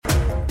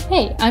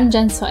Hey, I'm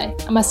Jen Sui.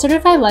 I'm a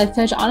certified life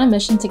coach on a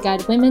mission to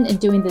guide women in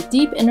doing the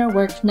deep inner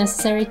work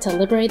necessary to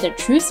liberate their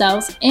true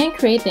selves and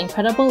create the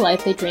incredible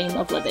life they dream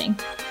of living.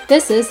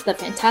 This is the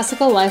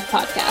Fantastical Life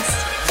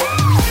Podcast.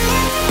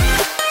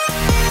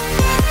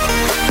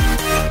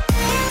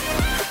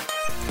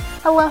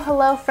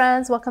 Hello,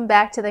 friends. Welcome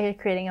back to the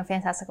Creating a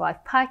Fantastical Life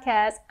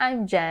podcast.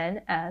 I'm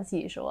Jen, as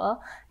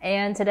usual,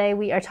 and today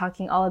we are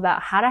talking all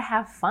about how to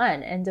have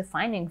fun and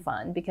defining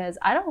fun, because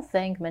I don't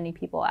think many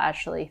people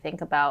actually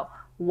think about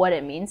what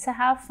it means to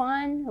have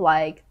fun.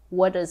 Like,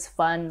 what does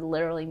fun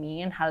literally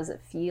mean? How does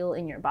it feel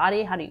in your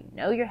body? How do you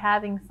know you're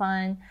having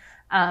fun?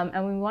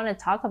 And we want to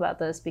talk about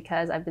this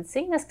because I've been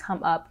seeing this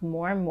come up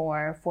more and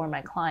more for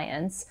my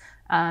clients,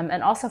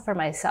 and also for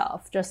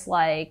myself, just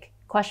like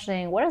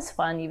questioning, what is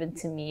fun even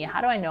to me?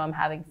 How do I know I'm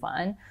having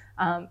fun?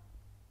 I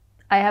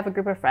have a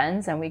group of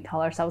friends and we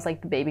call ourselves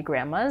like the baby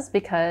grandmas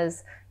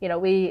because, you know,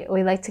 we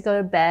like to go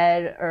to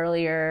bed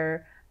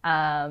earlier.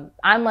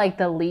 I'm like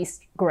the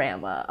least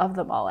grandma of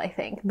them all, I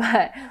think.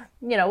 But,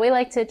 you know, we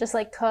like to just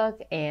like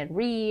cook and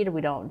read.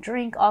 We don't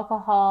drink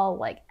alcohol,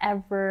 like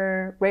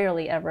ever,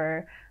 rarely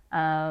ever.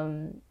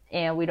 And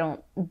we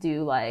don't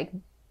do like,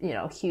 you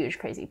know, huge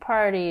crazy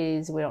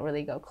parties. We don't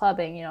really go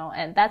clubbing, you know,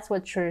 and that's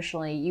what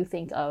traditionally you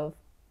think of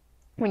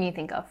when you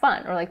think of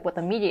fun, or like what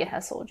the media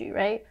has sold you,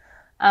 right?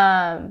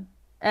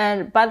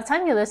 And by the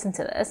time you listen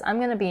to this, I'm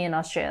going to be in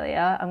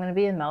Australia. I'm going to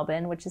be in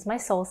Melbourne, which is my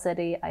soul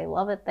city. I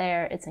love it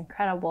there. It's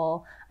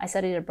incredible. I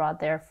studied abroad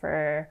there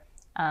for,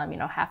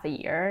 half a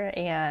year.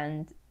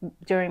 And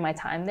during my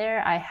time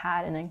there, I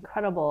had an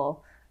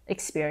incredible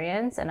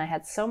experience and I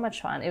had so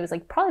much fun. It was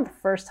like probably the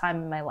first time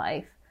in my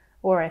life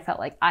where I felt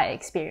like I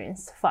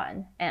experienced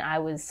fun and I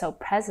was so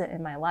present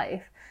in my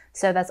life.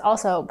 So that's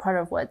also part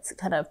of what's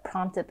kind of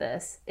prompted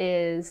this,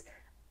 is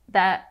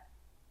that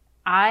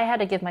I had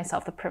to give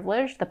myself the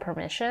privilege, the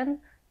permission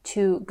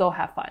to go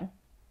have fun,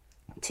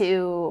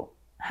 to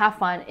have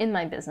fun in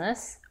my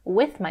business,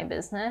 with my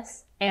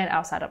business, and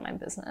outside of my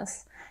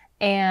business.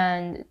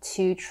 And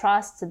to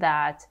trust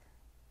that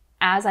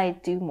as I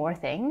do more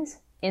things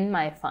in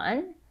my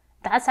fun,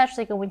 that's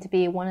actually going to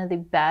be one of the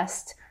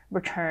best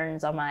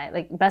returns on my,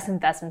 like, best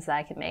investments that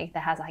I can make,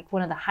 that has like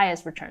one of the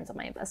highest returns on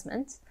my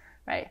investments,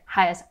 right?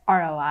 Highest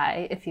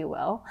ROI, if you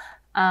will,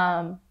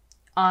 on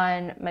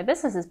my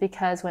businesses.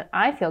 Because when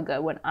I feel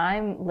good, when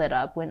I'm lit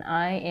up, when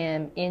I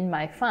am in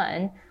my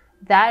fun,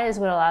 that is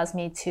what allows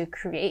me to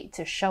create,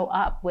 to show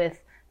up with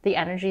the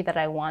energy that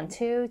I want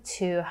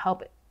to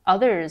help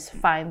others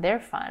find their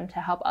fun, to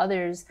help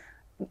others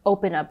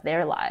open up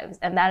their lives.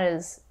 And that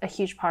is a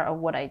huge part of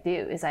what I do,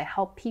 is I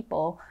help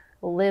people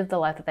live the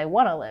life that they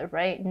want to live,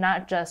 right?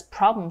 Not just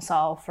problem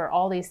solve for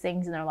all these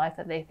things in their life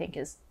that they think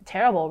is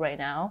terrible right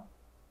now,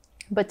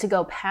 but to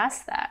go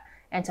past that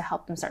and to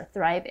help them start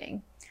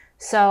thriving.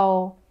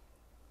 So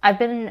I've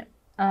been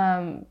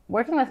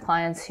working with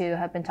clients who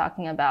have been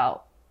talking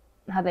about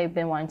how they've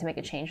been wanting to make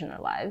a change in their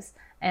lives.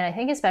 And I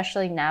think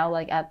especially now,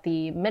 like at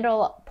the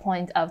middle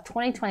point of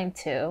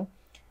 2022,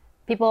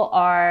 people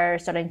are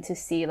starting to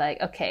see like,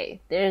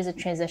 okay, there's a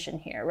transition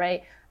here,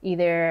 right?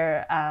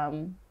 Either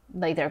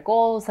like their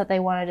goals that they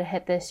wanted to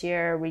hit this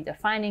year,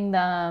 redefining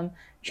them,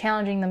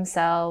 challenging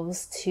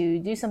themselves to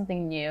do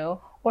something new,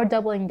 or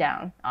doubling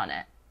down on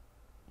it.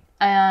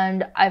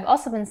 And I've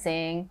also been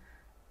seeing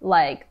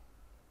like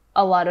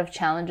a lot of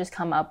challenges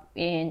come up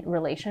in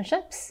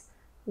relationships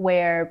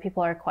where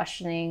people are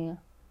questioning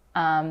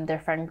their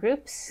friend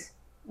groups.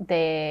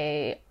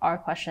 They are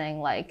questioning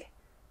like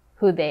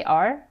who they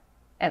are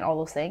and all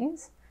those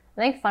things.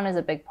 I think fun is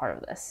a big part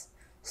of this.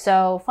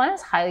 So fun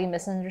is highly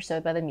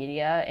misunderstood by the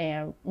media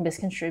and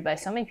misconstrued by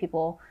so many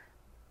people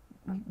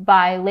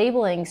by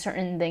labeling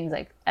certain things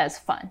like as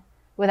fun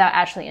without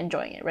actually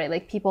enjoying it, right?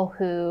 Like people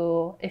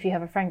who, if you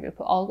have a friend group,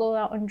 who all go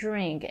out and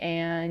drink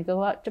and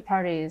go out to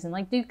parties and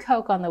like do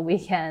coke on the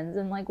weekends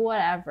and like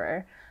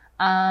whatever.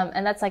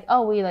 And that's like,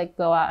 oh, we like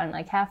go out and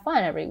like have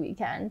fun every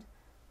weekend.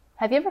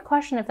 Have you ever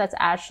questioned if that's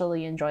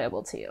actually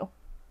enjoyable to you?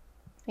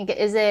 Like,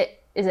 is it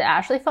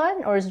actually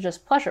fun, or is it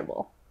just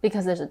pleasurable?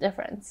 Because there's a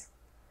difference.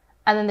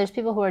 And then there's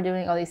people who are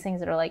doing all these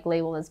things that are like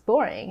labeled as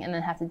boring and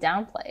then have to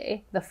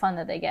downplay the fun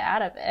that they get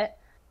out of it.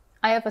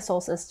 I have a soul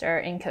sister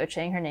in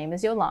coaching. Her name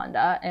is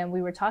Yolanda, and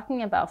we were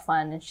talking about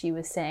fun, and she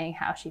was saying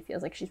how she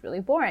feels like she's really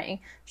boring.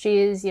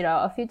 She's, you know,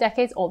 a few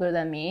decades older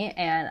than me,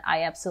 and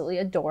I absolutely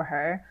adore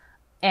her.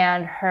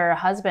 And her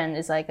husband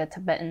is like a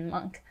Tibetan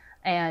monk,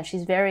 and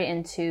she's very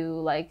into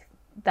like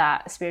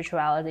that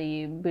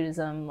spirituality,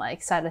 Buddhism,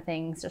 like side of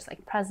things, just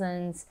like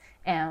presence,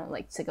 and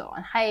like to go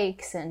on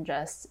hikes and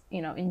just,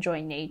 you know,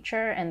 enjoy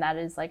nature. And that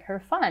is like her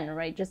fun,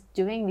 right? Just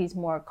doing these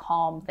more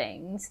calm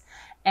things.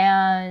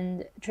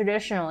 And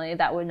traditionally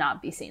that would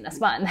not be seen as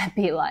fun. That'd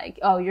be like,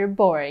 oh, you're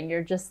boring.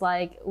 You're just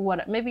like,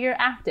 what? Maybe you're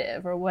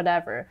active or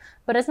whatever,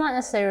 but it's not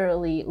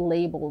necessarily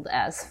labeled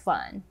as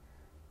fun.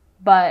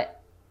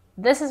 But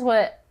this is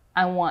what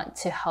I want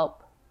to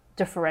help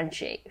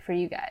differentiate for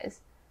you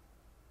guys.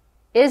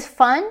 Is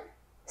fun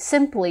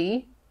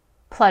simply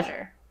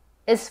pleasure?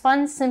 Is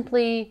fun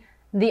simply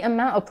the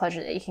amount of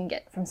pleasure that you can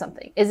get from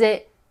something? Is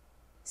it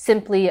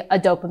simply a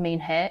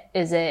dopamine hit?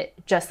 Is it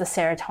just the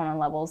serotonin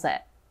levels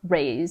that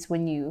raise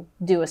when you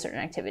do a certain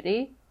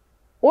activity?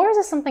 Or is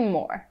it something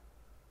more?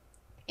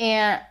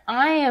 And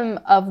I am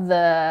of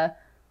the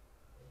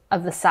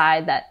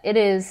side that it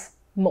is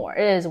more.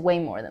 It is way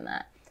more than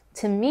that.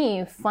 To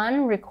me,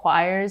 fun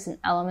requires an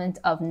element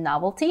of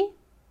novelty.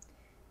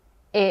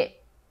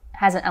 It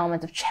has an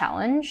element of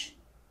challenge,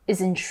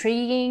 is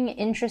intriguing,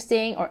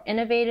 interesting, or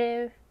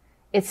innovative.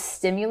 It's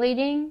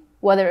stimulating,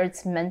 whether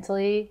it's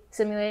mentally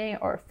stimulating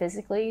or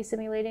physically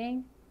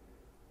stimulating.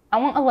 I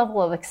want a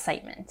level of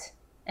excitement,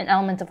 an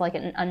element of like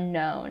an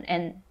unknown,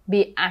 and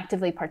be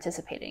actively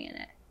participating in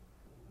it.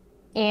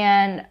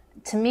 And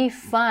to me,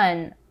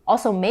 fun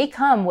also may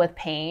come with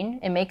pain.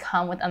 It may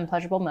come with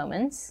unpleasurable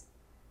moments.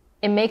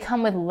 It may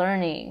come with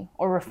learning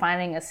or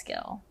refining a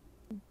skill.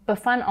 But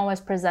fun always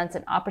presents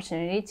an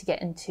opportunity to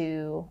get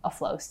into a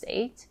flow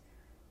state.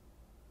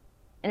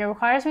 And it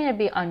requires me to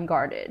be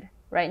unguarded,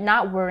 right?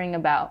 Not worrying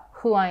about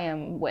who I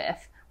am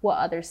with, what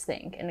others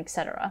think, and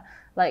etc.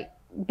 Like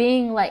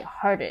being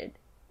lighthearted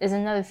is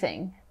another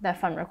thing that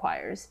fun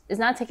requires. It's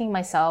not taking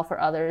myself or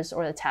others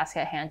or the task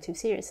at hand too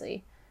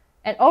seriously.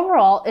 And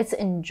overall, it's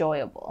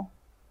enjoyable.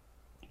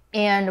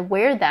 And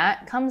where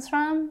that comes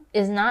from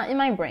is not in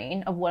my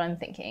brain of what I'm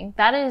thinking.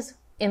 That is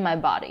in my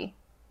body.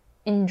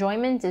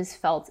 Enjoyment is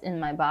felt in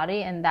my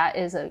body, and that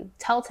is a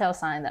telltale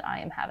sign that I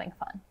am having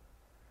fun.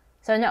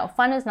 So no,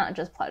 fun is not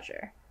just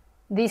pleasure.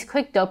 These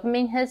quick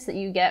dopamine hits that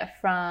you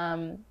get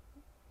from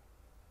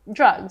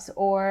drugs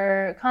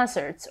or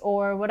concerts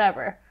or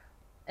whatever,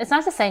 it's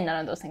not to say none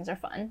of those things are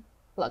fun.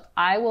 Look,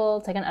 I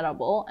will take an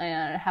edible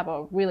and have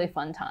a really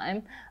fun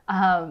time,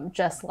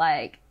 just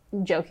like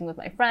joking with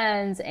my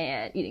friends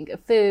and eating good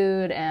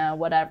food and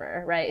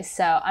whatever, right?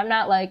 So I'm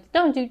not like,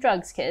 don't do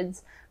drugs,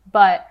 kids.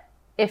 But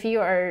if you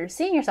are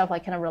seeing yourself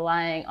like kind of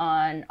relying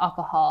on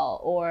alcohol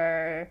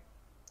or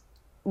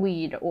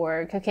weed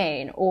or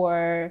cocaine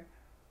or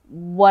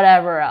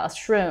whatever else,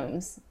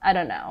 shrooms, I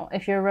don't know.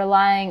 If you're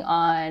relying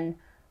on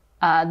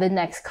the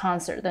next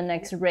concert, the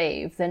next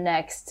rave, the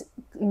next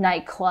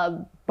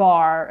nightclub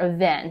bar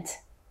event,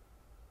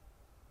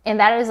 and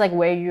that is like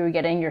where you're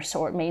getting your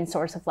main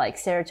source of like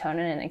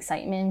serotonin and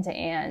excitement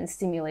and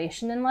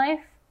stimulation in life,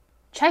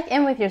 check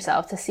in with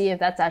yourself to see if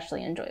that's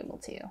actually enjoyable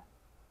to you.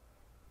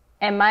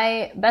 And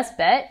my best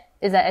bet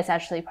is that it's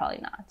actually probably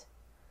not.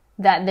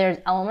 That there's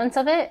elements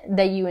of it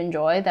that you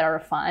enjoy that are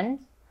fun,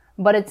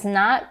 but it's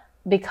not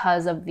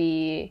because of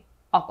the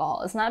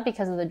alcohol. It's not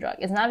because of the drug.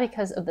 It's not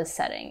because of the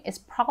setting. It's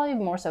probably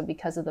more so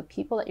because of the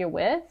people that you're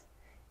with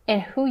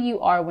and who you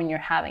are when you're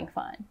having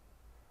fun.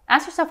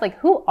 Ask yourself, like,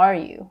 who are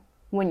you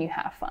when you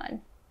have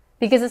fun?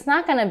 Because it's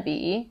not going to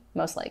be,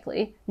 most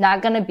likely,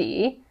 not going to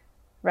be,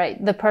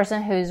 right, the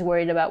person who's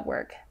worried about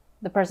work,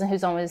 the person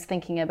who's always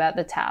thinking about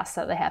the tasks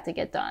that they have to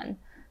get done,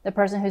 the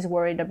person who's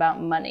worried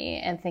about money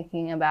and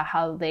thinking about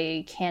how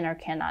they can or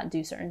cannot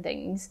do certain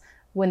things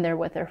when they're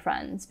with their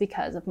friends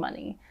because of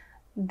money.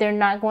 They're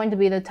not going to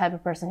be the type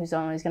of person who's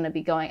always going to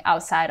be going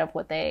outside of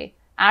what they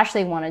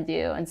actually want to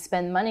do and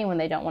spend money when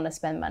they don't want to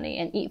spend money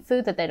and eat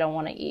food that they don't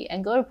want to eat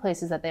and go to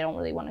places that they don't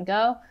really want to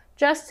go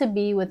just to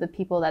be with the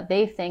people that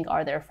they think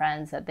are their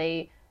friends, that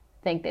they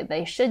think that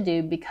they should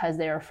do because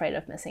they're afraid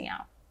of missing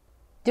out.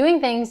 Doing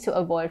things to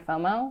avoid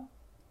FOMO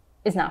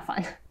is not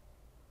fun.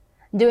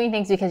 Doing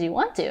things because you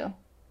want to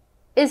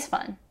is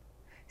fun.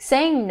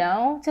 Saying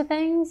no to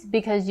things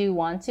because you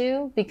want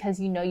to, because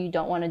you know you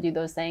don't want to do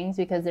those things,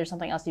 because there's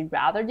something else you'd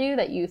rather do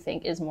that you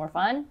think is more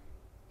fun,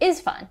 is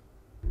fun.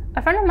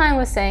 A friend of mine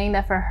was saying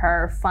that for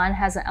her, fun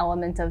has an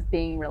element of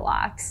being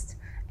relaxed.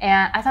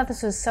 And I thought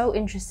this was so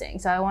interesting,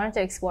 so I wanted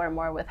to explore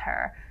more with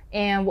her.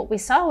 And what we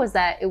saw was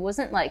that it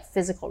wasn't like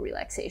physical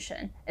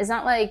relaxation. It's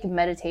not like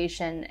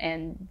meditation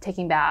and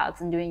taking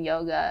baths and doing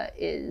yoga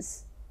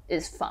is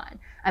fun.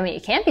 I mean,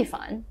 it can be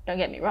fun, don't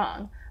get me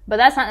wrong. But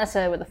that's not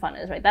necessarily what the fun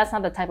is, right? That's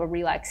not the type of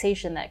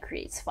relaxation that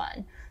creates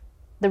fun.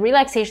 The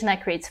relaxation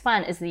that creates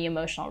fun is the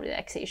emotional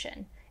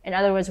relaxation. In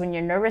other words, when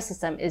your nervous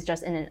system is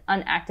just in an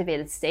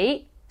unactivated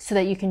state so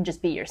that you can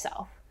just be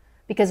yourself.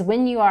 Because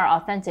when you are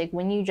authentic,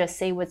 when you just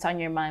say what's on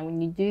your mind,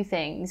 when you do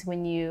things,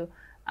 when you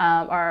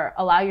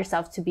allow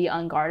yourself to be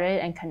unguarded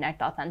and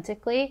connect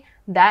authentically,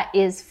 that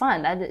is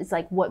fun. That is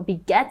like what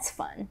begets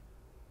fun.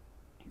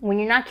 When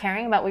you're not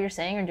caring about what you're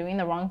saying or doing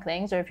the wrong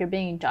things, or if you're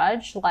being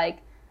judged, like,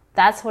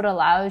 that's what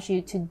allows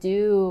you to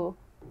do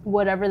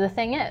whatever the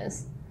thing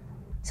is.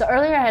 So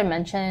earlier I had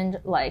mentioned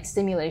like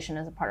stimulation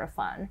is a part of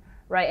fun,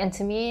 right? And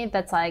to me,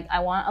 that's like, I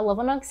want a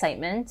level of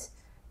excitement.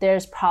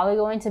 There's probably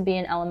going to be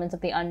an element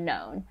of the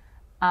unknown,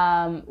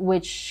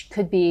 which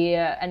could be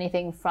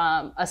anything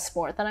from a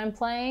sport that I'm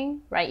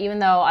playing, right? Even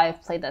though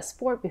I've played that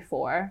sport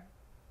before,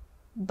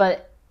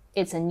 but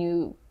it's a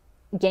new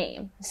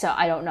game, so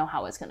I don't know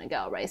how it's going to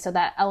go, right? So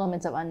that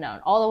element of unknown,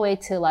 all the way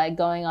to like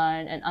going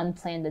on an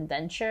unplanned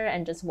adventure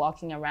and just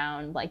walking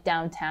around like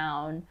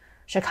downtown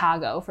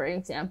Chicago, for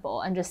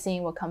example, and just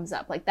seeing what comes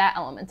up. Like that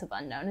element of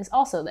unknown is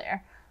also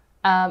there.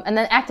 And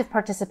then active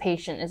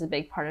participation is a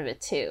big part of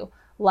it too.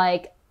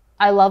 Like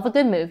I love a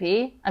good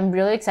movie. I'm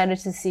really excited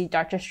to see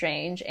Doctor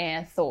Strange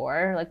and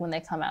Thor, like when they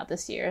come out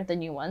this year, the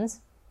new ones.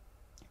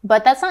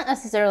 But that's not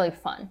necessarily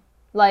fun.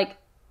 Like,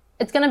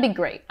 it's going to be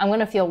great. I'm going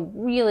to feel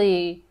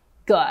really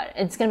good.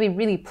 It's going to be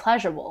really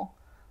pleasurable.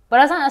 But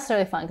that's not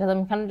necessarily fun because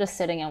I'm kind of just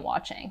sitting and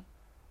watching,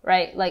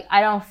 right? Like,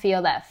 I don't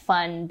feel that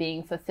fun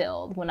being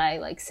fulfilled when I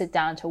like sit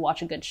down to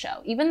watch a good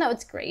show, even though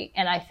it's great.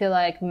 And I feel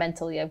like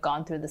mentally I've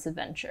gone through this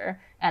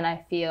adventure and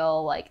I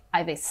feel like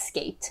I've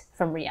escaped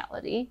from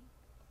reality.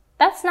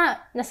 That's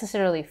not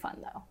necessarily fun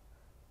though.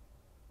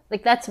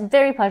 Like, that's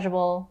very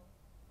pleasurable,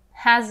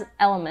 has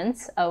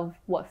elements of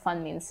what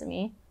fun means to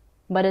me,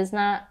 but is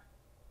not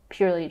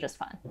purely just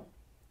fun.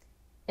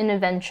 An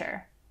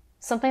adventure,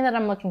 something that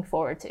I'm looking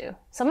forward to,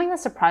 something that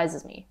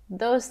surprises me.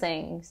 Those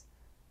things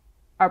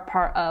are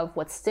part of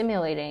what's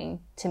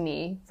stimulating to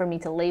me for me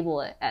to label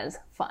it as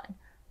fun.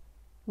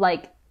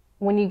 Like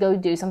when you go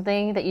do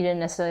something that you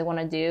didn't necessarily want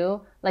to do.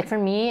 Like for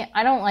me,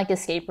 I don't like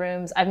escape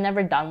rooms. I've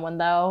never done one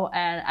though,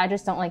 and I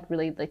just don't like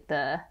really like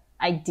the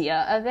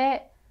idea of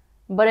it.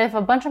 But if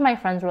a bunch of my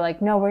friends were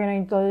like, no, we're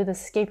going to go to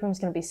this escape room, it's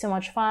going to be so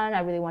much fun,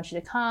 I really want you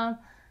to come,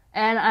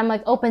 and I'm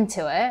like open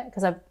to it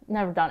because I've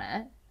never done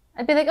it,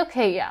 I'd be like,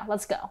 okay, yeah,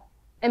 let's go.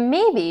 And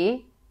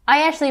maybe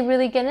I actually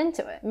really get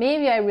into it.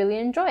 Maybe I really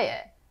enjoy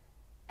it.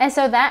 And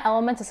so that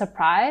element of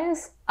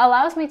surprise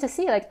allows me to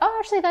see like, oh,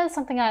 actually that is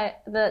something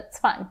that's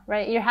fun,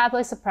 right? You're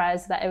happily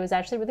surprised that it was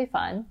actually really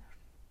fun.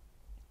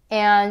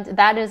 And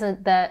that is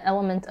the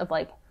element of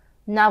like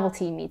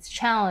novelty meets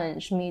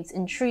challenge, meets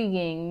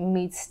intriguing,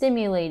 meets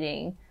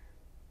stimulating,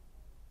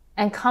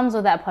 and comes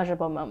with that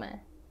pleasurable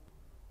moment.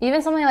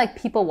 Even something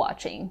like people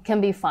watching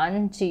can be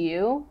fun to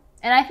you.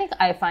 And I think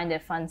I find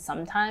it fun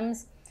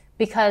sometimes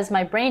because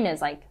my brain is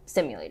like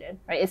stimulated,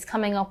 right? It's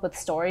coming up with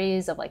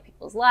stories of like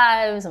people's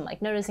lives and like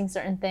noticing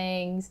certain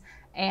things.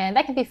 And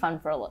that can be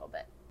fun for a little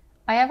bit.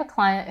 I have a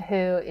client who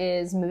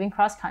is moving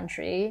cross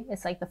country.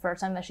 It's like the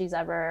first time that she's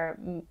ever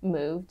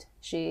moved.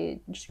 She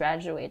just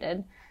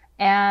graduated.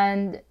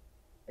 And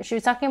she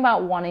was talking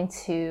about wanting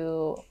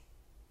to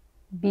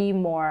be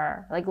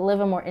more, like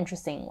live a more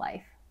interesting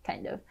life,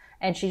 kind of.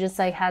 And she just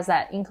like has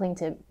that inkling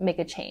to make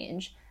a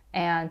change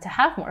and to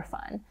have more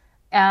fun.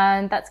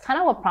 And that's kind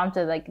of what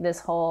prompted like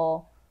this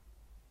whole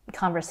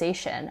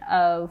conversation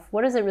of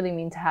what does it really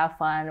mean to have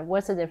fun?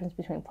 What's the difference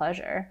between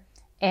pleasure?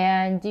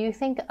 And do you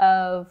think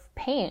of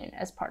pain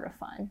as part of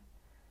fun?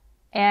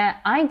 And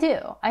I do.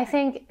 I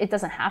think it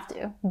doesn't have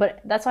to, but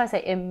that's why I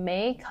say it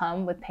may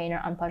come with pain or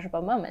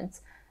unpleasurable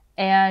moments.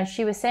 And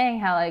she was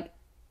saying how like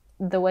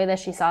the way that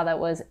she saw that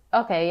was,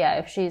 okay, yeah,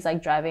 if she's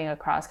like driving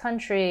across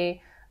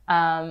country,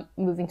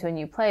 moving to a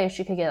new place,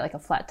 she could get like a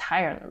flat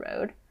tire on the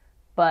road.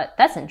 But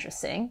that's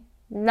interesting.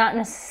 Not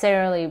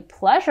necessarily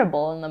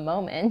pleasurable in the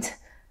moment,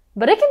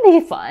 but it can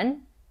be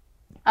fun.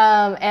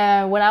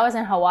 And when I was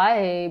in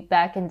Hawaii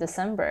back in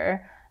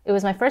December, it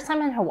was my first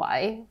time in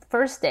Hawaii,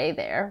 first day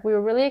there. We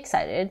were really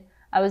excited.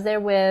 I was there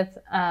with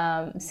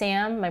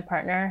Sam, my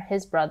partner,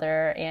 his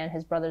brother, and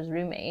his brother's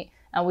roommate.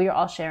 And we were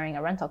all sharing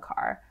a rental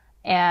car.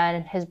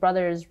 And his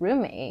brother's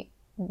roommate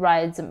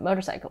rides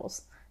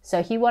motorcycles.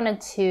 So he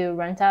wanted to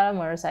rent out a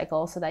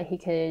motorcycle so that he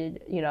could,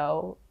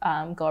 go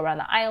around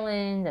the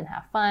island and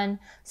have fun.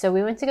 So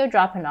we went to go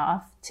drop him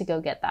off to go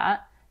get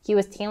that. He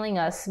was tailing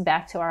us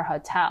back to our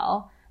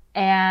hotel,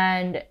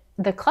 and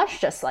the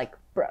clutch just like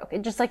broke.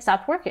 It just like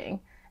stopped working.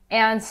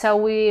 And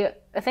so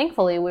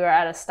thankfully we were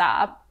at a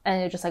stop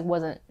and it just like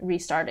wasn't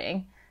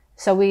restarting.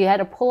 So we had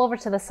to pull over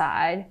to the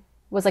side. It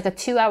was like a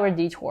 2-hour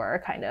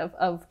detour kind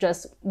of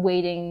just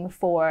waiting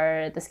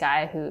for this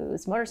guy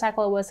whose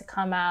motorcycle it was to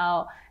come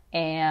out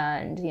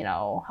and,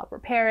 help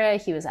repair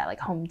it. He was at like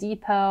Home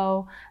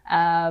Depot.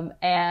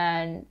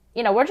 And,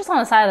 we're just on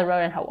the side of the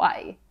road in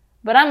Hawaii.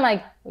 But I'm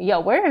like, yo,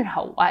 we're in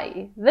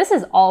Hawaii. This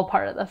is all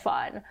part of the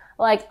fun.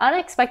 Like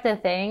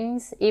unexpected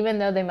things, even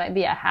though they might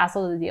be a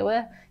hassle to deal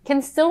with,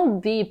 can still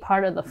be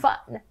part of the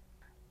fun.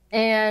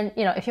 And,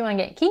 if you want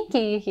to get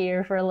kinky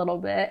here for a little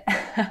bit,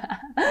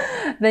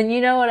 then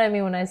you know what I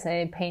mean when I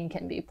say pain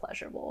can be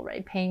pleasurable,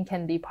 right? Pain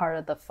can be part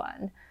of the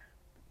fun.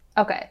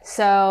 Okay,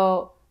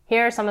 so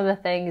here are some of the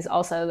things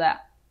also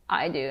that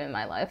I do in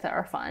my life that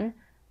are fun.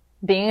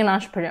 Being an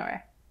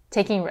entrepreneur,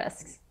 taking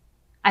risks.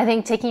 I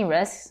think taking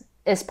risks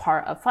is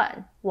part of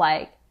fun.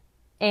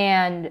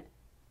 And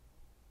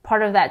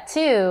part of that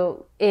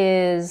too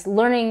is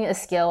learning a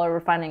skill or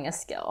refining a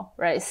skill,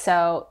 right?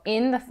 So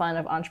in the fun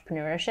of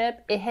entrepreneurship,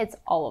 it hits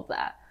all of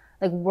that.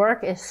 Like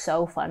work is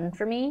so fun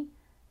for me.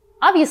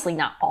 Obviously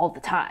not all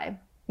the time,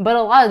 but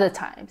a lot of the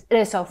times it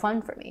is so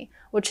fun for me,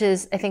 which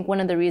is, I think,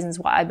 one of the reasons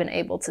why I've been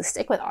able to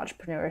stick with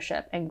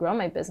entrepreneurship and grow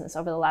my business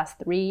over the last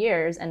 3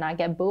 years and not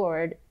get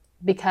bored,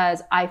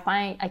 because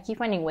I keep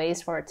finding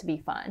ways for it to be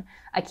fun.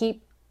 I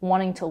keep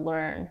wanting to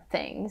learn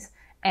things.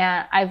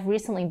 And I've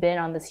recently been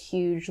on this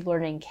huge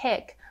learning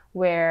kick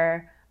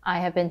where I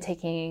have been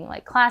taking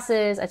like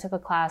classes. I took a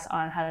class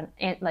on how to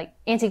like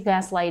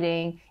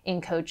anti-gaslighting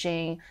in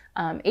coaching,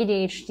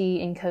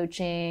 ADHD in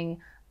coaching,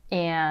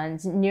 and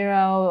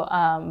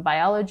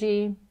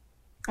neurobiology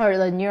or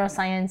the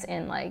neuroscience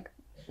in like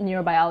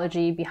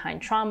neurobiology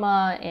behind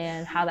trauma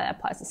and how that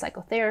applies to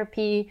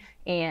psychotherapy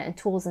and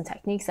tools and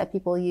techniques that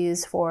people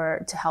use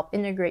to help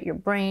integrate your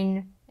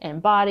brain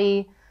and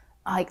body.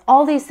 Like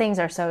all these things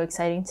are so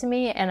exciting to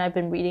me, and I've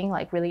been reading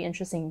like really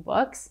interesting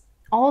books.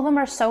 All of them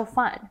are so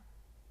fun.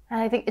 And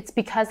I think it's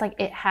because like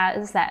it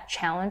has that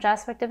challenge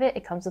aspect of it.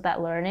 It comes with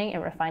that learning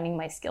and refining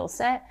my skill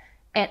set.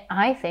 And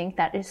I think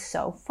that is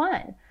so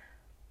fun.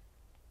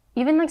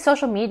 Even like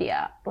social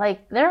media,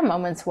 like there are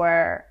moments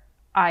where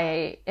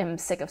I am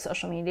sick of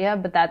social media,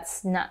 but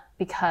that's not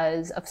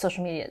because of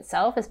social media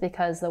itself. It's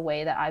because the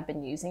way that I've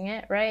been using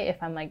it, right?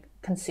 If I'm like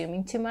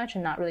consuming too much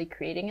and not really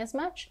creating as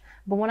much.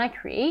 But when I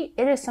create,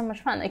 it is so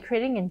much fun. Like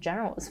creating in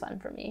general is fun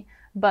for me.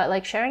 But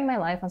like sharing my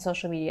life on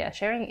social media,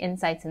 sharing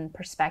insights and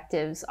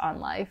perspectives on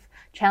life,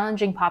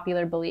 challenging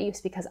popular beliefs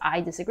because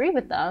I disagree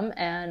with them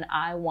and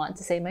I want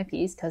to say my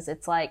piece because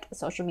it's like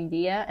social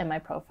media and my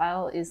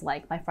profile is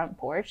like my front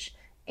porch.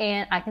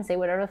 And I can say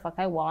whatever the fuck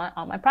I want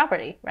on my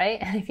property, right?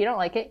 And if you don't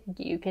like it,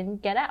 you can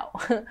get out.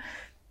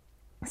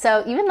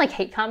 So even like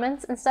hate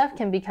comments and stuff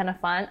can be kind of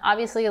fun.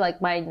 Obviously,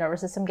 like my nervous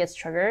system gets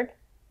triggered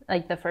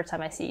like the first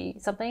time I see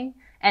something.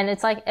 And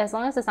it's like, as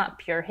long as it's not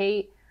pure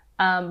hate,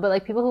 but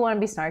like people who want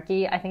to be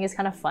snarky, I think it's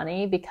kind of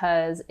funny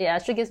because it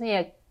actually gives me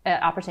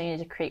an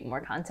opportunity to create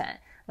more content.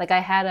 Like I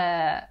had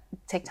a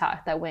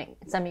TikTok that went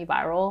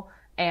semi-viral,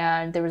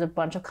 and there was a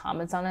bunch of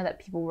comments on it that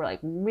people were like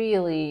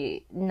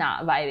really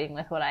not vibing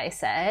with what I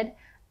said.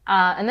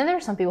 And then there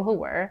were some people who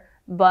were,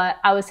 but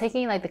I was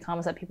taking like the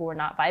comments that people were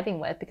not vibing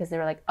with because they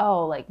were like,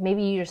 oh, like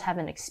maybe you just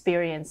haven't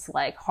experienced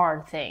like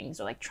hard things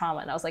or like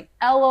trauma. And I was like,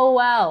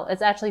 LOL,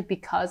 it's actually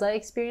because I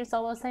experienced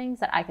all those things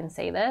that I can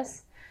say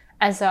this.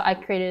 And so I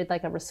created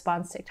like a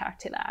response TikTok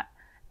to that.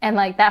 And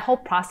like that whole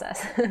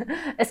process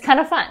is kind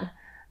of fun.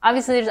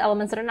 Obviously there's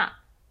elements that are not,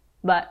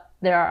 but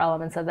there are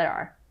elements that there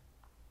are.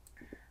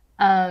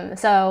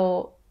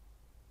 So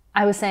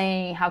I was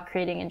saying how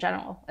creating in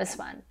general is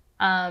fun.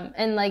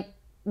 And like,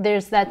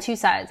 there's that two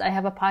sides. I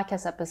have a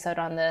podcast episode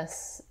on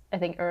this, I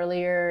think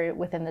earlier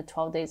within the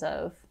 12 days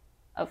of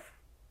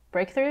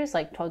breakthroughs,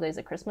 like 12 days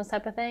of Christmas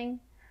type of thing.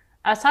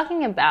 I was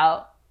talking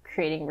about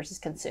creating versus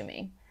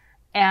consuming,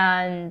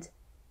 and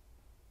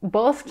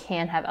both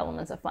can have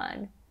elements of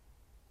fun.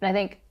 And I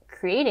think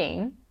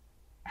creating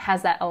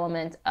has that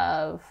element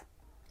of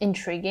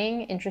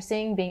intriguing,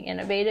 interesting, being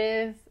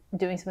innovative,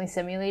 doing something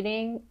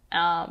stimulating,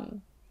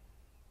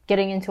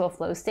 getting into a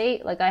flow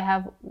state. Like I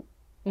have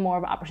more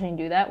of an opportunity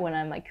to do that when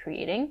I'm like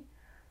creating.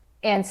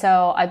 And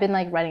so I've been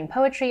like writing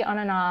poetry on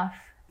and off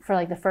for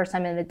like the first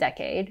time in a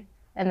decade,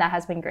 and that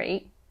has been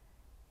great.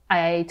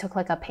 I took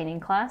like a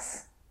painting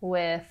class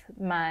with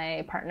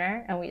my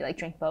partner, and we like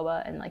drank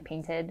boba and like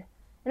painted,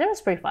 and it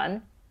was pretty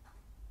fun.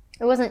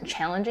 It wasn't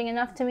challenging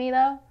enough to me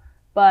though,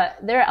 but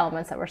there are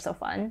elements that were so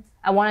fun.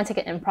 I want to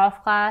take an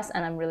improv class,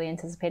 and I'm really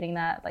anticipating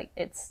that. Like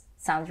it's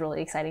sounds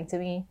really exciting to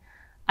me.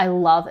 I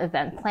love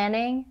event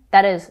planning.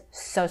 That is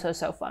so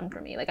fun for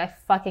me. Like I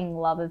fucking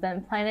love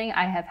event planning.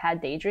 I have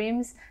had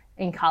daydreams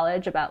in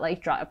college about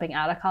like dropping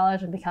out of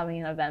college and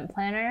becoming an event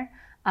planner,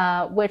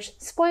 which,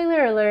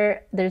 spoiler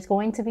alert, there's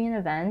going to be an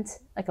event,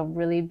 like a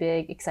really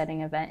big,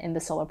 exciting event in the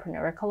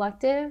Solopreneur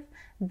Collective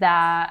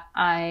that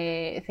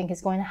I think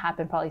is going to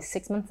happen probably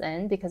 6 months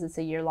in because it's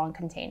a year-long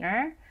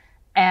container.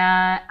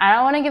 And I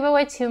don't want to give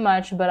away too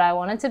much, but I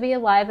want it to be a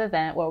live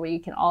event where we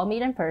can all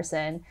meet in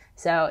person.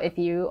 So if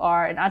you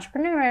are an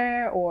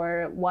entrepreneur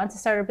or want to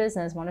start a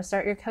business, want to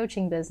start your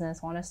coaching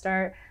business, want to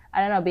start,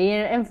 I don't know, being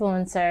an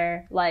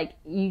influencer, like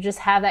you just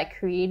have that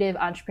creative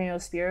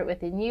entrepreneurial spirit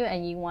within you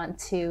and you want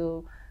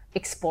to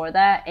explore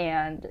that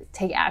and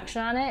take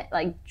action on it,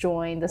 like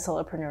join the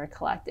Solopreneur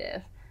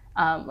Collective.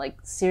 Like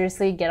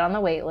seriously, get on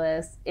the wait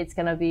list. It's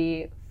going to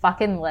be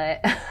fucking lit.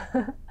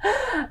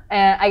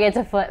 And I get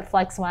to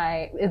flex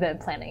my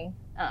event planning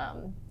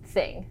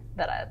thing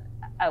that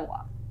I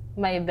want,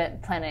 my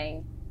event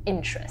planning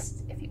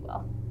interest, if you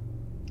will.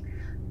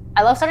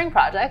 I love starting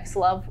projects,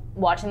 love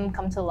watching them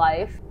come to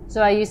life.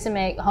 So I used to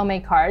make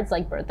homemade cards,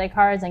 like birthday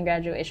cards and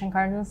graduation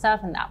cards and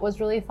stuff, and that was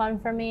really fun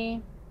for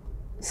me.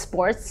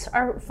 Sports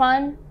are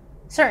fun.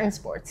 Certain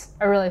sports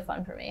are really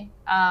fun for me.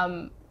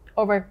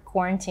 Over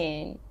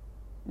quarantine,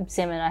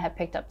 Sam and I have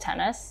picked up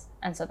tennis,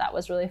 and so that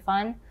was really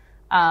fun.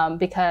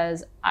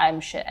 Because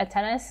I'm shit at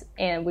tennis,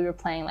 and we were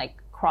playing like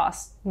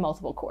cross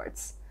multiple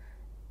courts.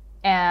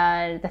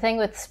 And the thing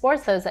with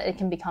sports though is that it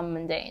can become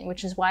mundane,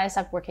 which is why I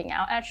stopped working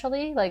out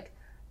actually. Like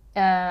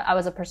I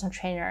was a personal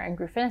trainer and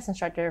group fitness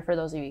instructor for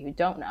those of you who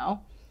don't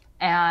know.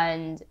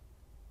 And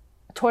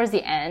towards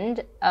the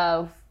end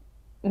of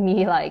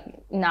me like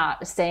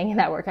not staying in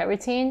that workout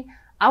routine,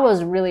 I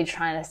was really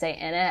trying to stay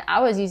in it.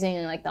 I was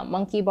using like the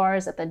monkey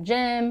bars at the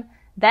gym.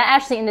 That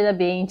actually ended up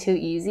being too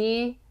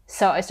easy.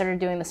 So I started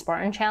doing the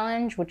Spartan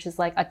challenge, which is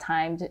like a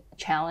timed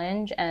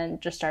challenge, and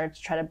just started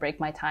to try to break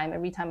my time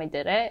every time I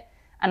did it.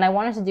 And I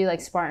wanted to do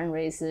like Spartan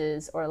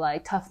races or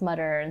like Tough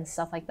Mudder and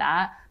stuff like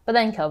that. But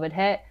then COVID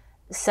hit.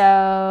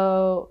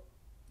 So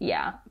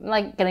yeah, I'm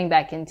like getting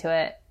back into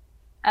it.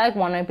 I like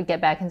wanted to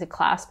get back into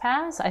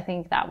ClassPass. I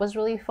think that was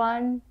really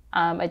fun.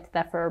 I did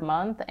that for a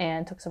month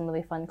and took some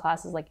really fun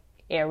classes like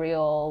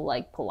aerial,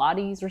 like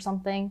Pilates or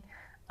something.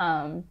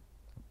 So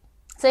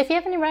if you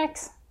have any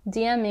recs,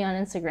 DM me on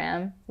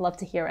Instagram. Love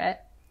to hear it.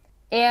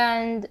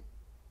 And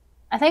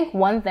I think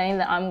one thing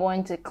that I'm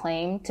going to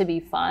claim to be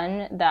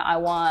fun, that I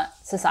want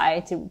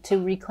society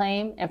to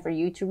reclaim and for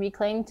you to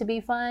reclaim to be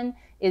fun,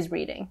 is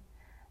reading.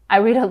 I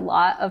read a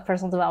lot of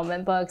personal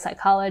development books,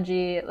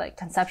 psychology, like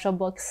conceptual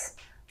books,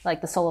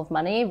 like The Soul of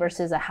Money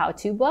versus a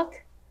how-to book.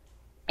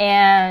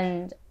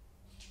 And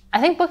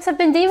I think books have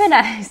been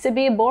demonized to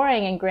be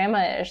boring and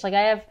grandma-ish. Like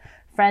I have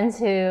friends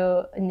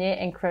who knit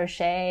and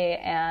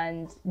crochet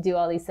and do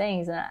all these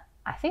things. And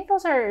I think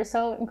those are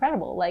so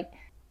incredible. Like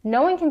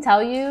no one can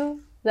tell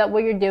you that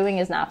what you're doing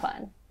is not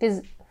fun,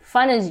 because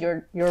fun is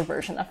your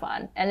version of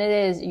fun and it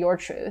is your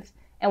truth.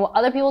 And what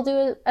other people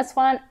do as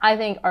fun, I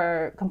think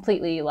are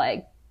completely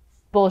like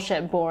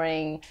bullshit,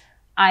 boring.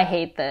 I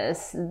hate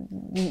this.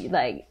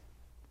 Like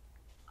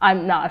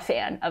I'm not a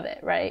fan of it,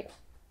 right?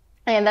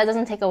 And that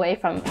doesn't take away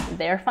from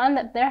their fun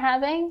that they're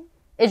having.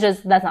 It's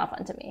just, that's not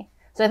fun to me.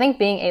 So I think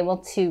being able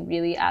to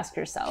really ask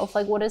yourself,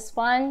 like, what is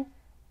fun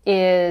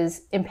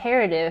is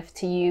imperative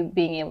to you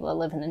being able to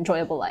live an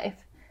enjoyable life.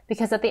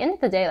 Because at the end of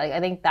the day, like,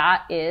 I think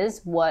that is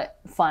what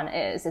fun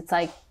is. It's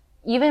like,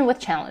 even with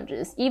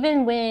challenges,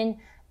 even when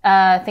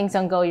things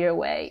don't go your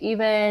way,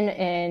 even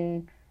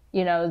in,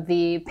 you know,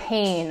 the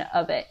pain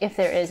of it, if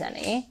there is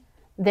any,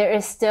 there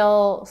is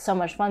still so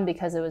much fun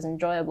because it was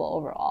enjoyable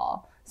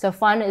overall. So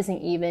fun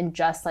isn't even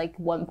just like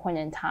one point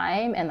in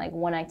time and like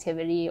one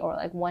activity or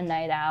like one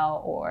night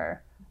out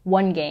or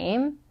one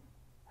game.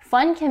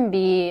 Fun can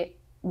be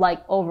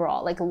like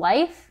overall, like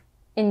life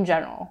in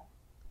general,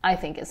 I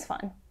think is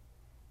fun.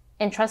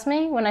 And trust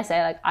me when I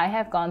say, like, I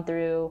have gone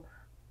through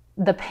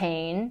the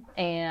pain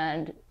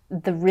and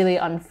the really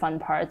unfun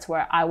parts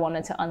where I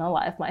wanted to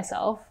unalive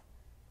myself.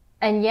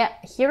 And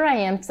yet here I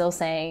am still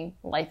saying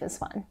life is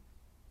fun,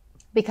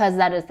 because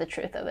that is the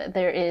truth of it.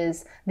 There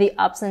is the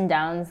ups and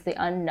downs,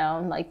 the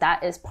unknown, like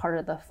that is part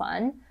of the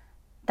fun.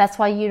 That's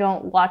why you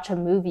don't watch a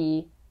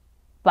movie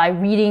by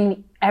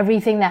reading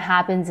everything that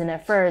happens in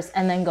it first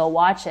and then go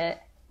watch it.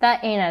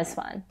 That ain't as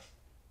fun.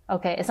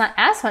 Okay, it's not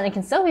as fun. It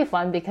can still be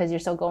fun because you're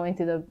still going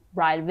through the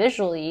ride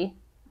visually,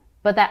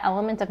 but that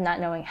element of not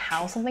knowing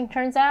how something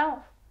turns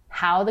out,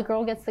 how the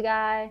girl gets the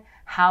guy,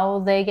 how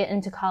they get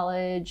into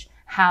college,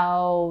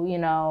 how, you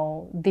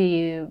know,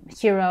 the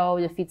hero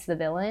defeats the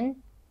villain,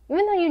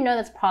 even though you know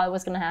that's probably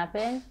what's going to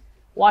happen,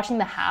 watching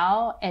the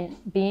how and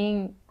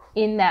being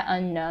in that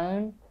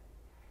unknown,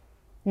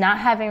 not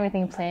having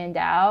everything planned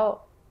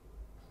out,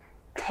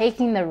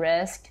 taking the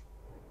risk,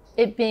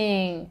 it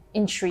being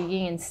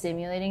intriguing and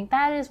stimulating,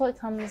 that is what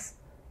comes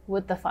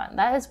with the fun.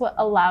 That is what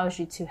allows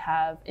you to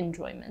have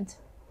enjoyment.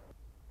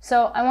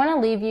 So I want to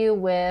leave you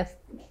with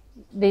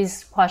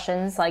these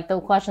questions, like the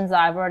questions that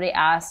I've already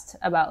asked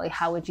about, like,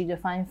 how would you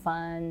define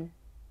fun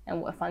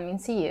and what fun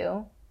means to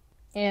you?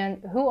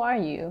 And who are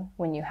you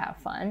when you have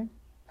fun?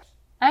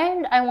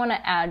 And I want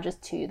to add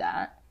just to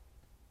that,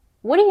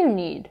 what do you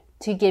need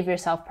to give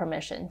yourself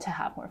permission to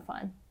have more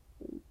fun?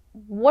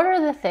 What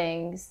are the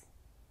things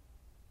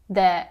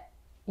that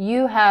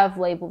you have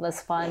labeled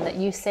as fun, that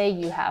you say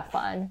you have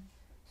fun,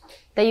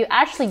 that you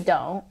actually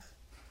don't,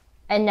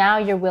 and now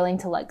you're willing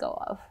to let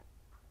go of?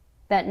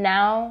 That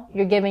now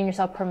you're giving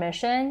yourself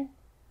permission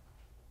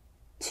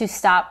to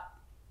stop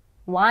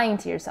lying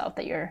to yourself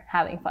that you're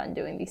having fun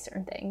doing these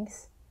certain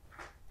things.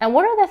 And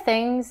what are the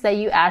things that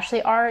you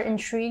actually are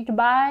intrigued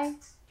by,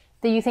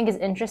 that you think is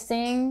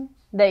interesting,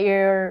 that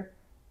you're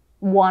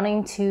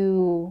wanting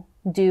to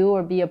do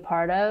or be a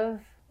part of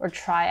or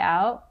try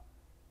out,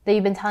 that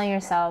you've been telling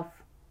yourself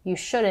you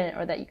shouldn't,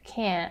 or that you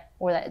can't,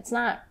 or that it's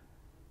not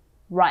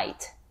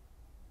right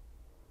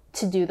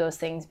to do those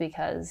things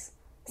because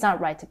it's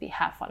not right to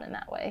have fun in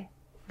that way,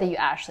 that you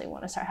actually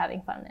want to start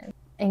having fun in.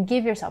 And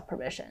give yourself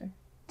permission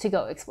to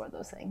go explore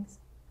those things.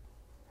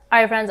 All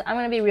right, friends, I'm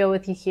going to be real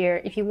with you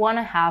here. If you want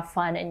to have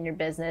fun in your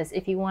business,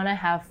 if you want to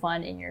have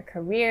fun in your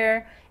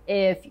career,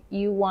 if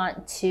you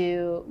want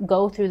to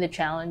go through the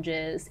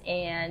challenges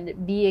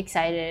and be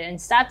excited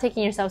and stop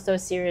taking yourself so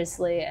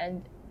seriously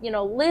and, you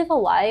know, live a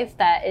life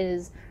that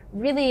is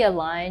really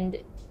aligned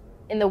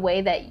in the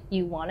way that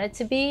you want it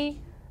to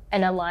be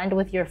and aligned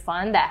with your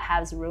fun, that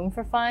has room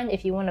for fun,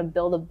 if you want to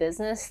build a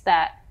business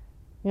that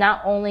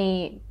not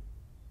only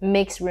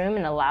makes room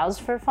and allows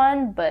for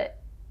fun, but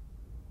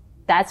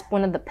that's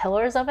one of the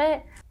pillars of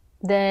it,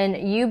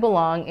 then you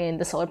belong in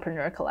the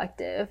Solopreneur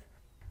Collective.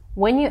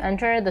 When you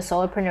enter the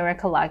Solopreneur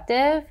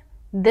Collective,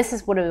 this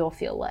is what it will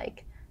feel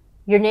like.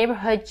 Your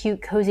neighborhood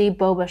cute, cozy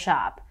boba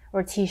shop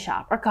or tea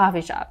shop or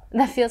coffee shop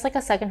that feels like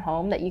a second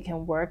home that you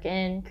can work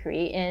in,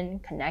 create in,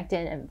 connect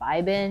in, and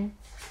vibe in.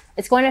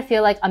 It's going to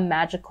feel like a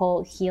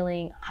magical,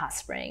 healing hot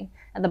spring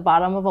at the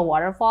bottom of a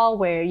waterfall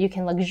where you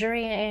can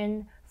luxuriate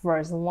in for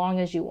as long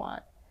as you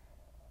want.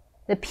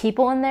 The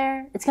people in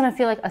there, it's going to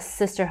feel like a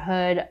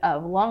sisterhood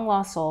of long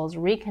lost souls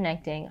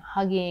reconnecting,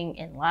 hugging,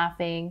 and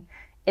laughing.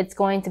 It's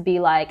going to be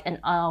like an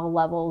all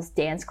levels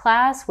dance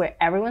class where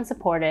everyone's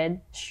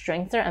supported,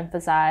 strengths are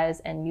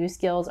emphasized, and new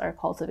skills are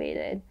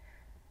cultivated.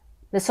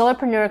 The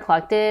Solarpreneur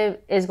Collective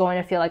is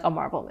going to feel like a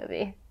Marvel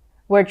movie,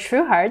 where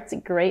true hearts,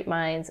 great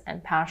minds,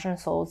 and passionate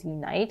souls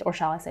unite, or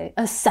shall I say,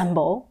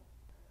 assemble.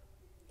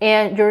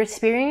 And your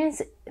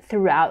experience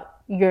throughout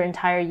your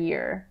entire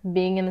year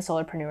being in the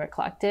Solarpreneur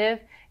Collective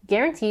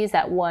guarantees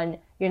that, one,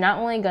 you're not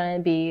only going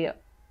to be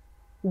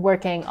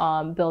working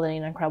on building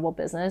an incredible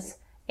business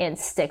and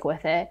stick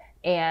with it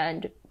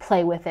and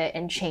play with it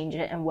and change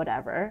it and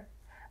whatever,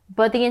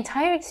 but the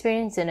entire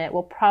experience in it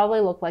will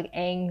probably look like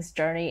Aang's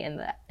journey in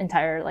the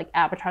entire like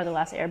Avatar: The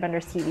Last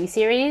Airbender TV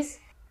series,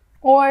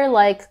 or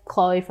like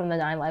Chloe from the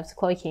 9 Lives of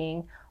Chloe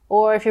King,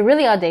 or if you're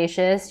really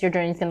audacious, your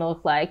journey is going to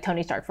look like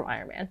Tony Stark from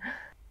Iron Man.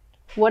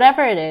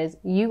 Whatever it is,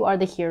 you are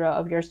the hero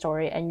of your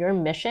story, and your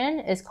mission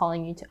is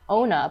calling you to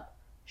own up,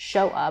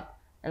 show up,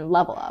 and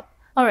level up.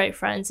 Alright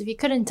friends, if you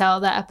couldn't tell,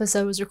 that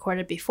episode was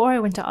recorded before I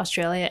went to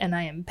Australia, and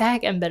I am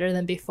back and better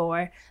than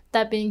before.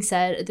 That being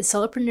said, the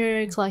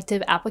Solarpreneur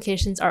Collective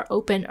applications are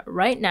open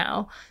right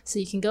now, so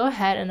you can go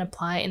ahead and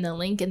apply in the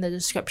link in the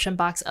description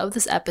box of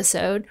this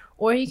episode,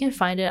 or you can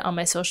find it on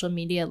my social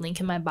media link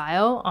in my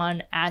bio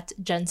on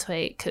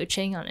 @JenCui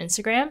Coaching on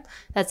Instagram.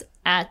 That's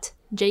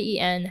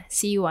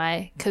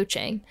 @JenCui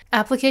Coaching.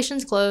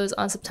 Applications close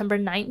on September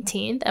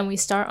 19th and we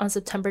start on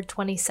September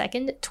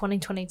 22nd,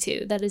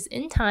 2022. That is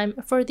in time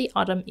for the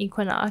autumn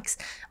equinox.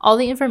 All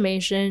the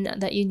information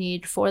that you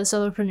need for the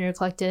Solarpreneur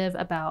Collective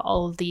about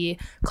all of the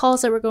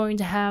calls that we're going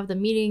to have, the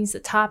meetings, the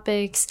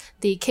topics,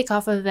 the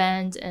kickoff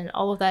event, and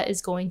all of that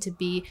is going to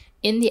be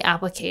in the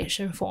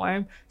application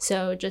form.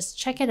 So just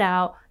check it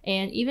out.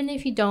 And even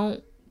if you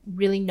don't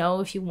really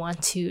know if you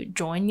want to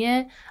join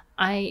yet,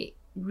 I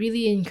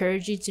really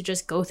encourage you to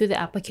just go through the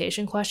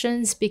application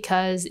questions,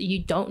 because you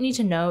don't need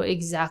to know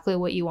exactly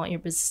what you want your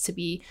business to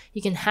be.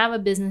 You can have a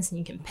business and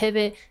you can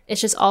pivot.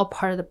 It's just all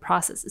part of the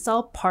process. It's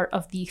all part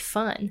of the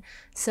fun.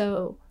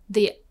 So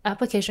the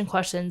application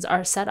questions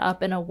are set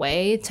up in a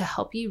way to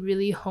help you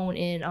really hone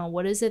in on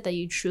what is it that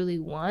you truly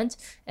want.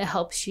 It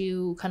helps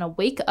you kind of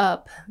wake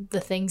up the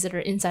things that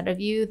are inside of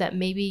you that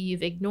maybe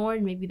you've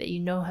ignored, maybe that you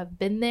know have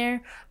been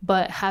there,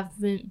 but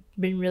haven't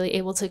been really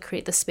able to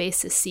create the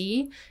space to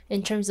see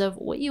in terms of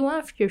what you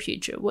want for your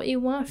future, what you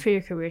want for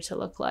your career to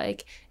look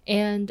like.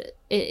 And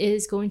it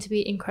is going to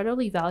be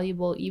incredibly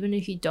valuable even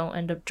if you don't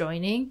end up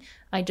joining.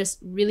 I just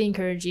really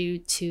encourage you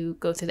to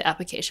go through the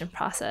application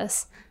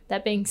process.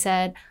 That being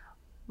said,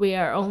 we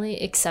are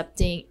only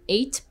accepting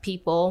 8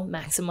 people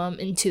maximum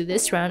into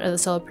this round of the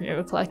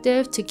Solarpreneur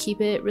Collective to keep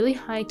it really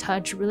high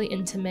touch, really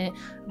intimate,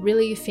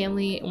 really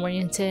family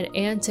oriented,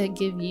 and to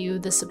give you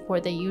the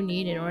support that you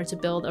need in order to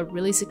build a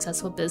really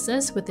successful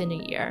business within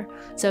a year.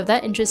 So if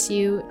that interests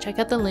you, check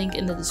out the link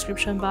in the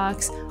description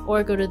box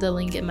or go to the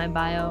link in my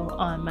bio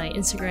on my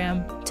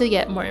Instagram to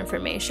get more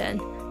information.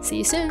 See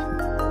you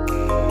soon!